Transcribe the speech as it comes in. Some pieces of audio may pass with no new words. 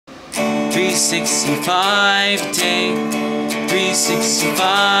365 day,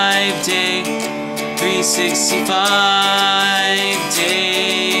 365 day, 365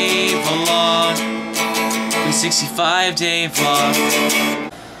 day vlog, 365 day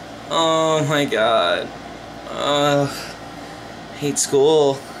vlog. Oh my god. Hate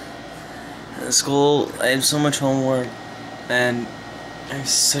school. School, I have so much homework, and I have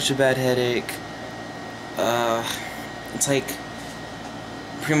such a bad headache. It's like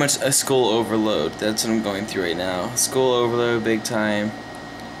pretty much a school overload. That's what I'm going through right now. School overload, big time.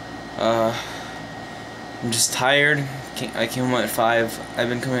 I'm just tired. I came home at 5. I've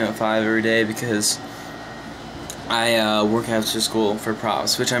been coming home at 5 every day because I work after school for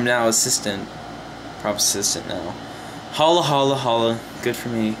props, which I'm now props assistant now. Holla, holla, holla. Good for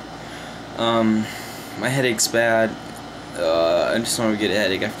me. My headache's bad. I just want to get a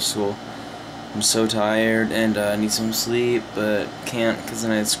headache after school. I'm so tired and I need some sleep, but can't because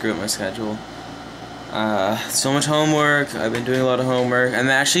then I'd screw up my schedule. So much homework. I've been doing a lot of homework. I'm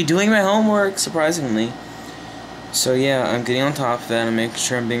actually doing my homework, surprisingly. So yeah, I'm getting on top of that. I'm making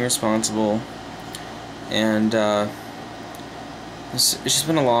sure I'm being responsible. And it's just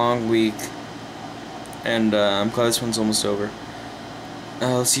been a long week, and I'm glad this one's almost over.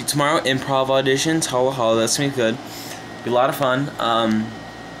 Let's see, tomorrow, improv auditions, holla holla, that's gonna be good. Be a lot of fun.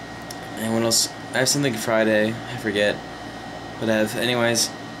 And what else? I have something Friday, I forget. But anyways,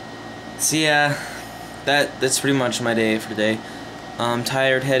 so yeah, that's pretty much my day for today.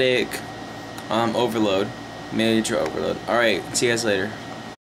 Tired, headache, overload, major overload. Alright, see you guys later.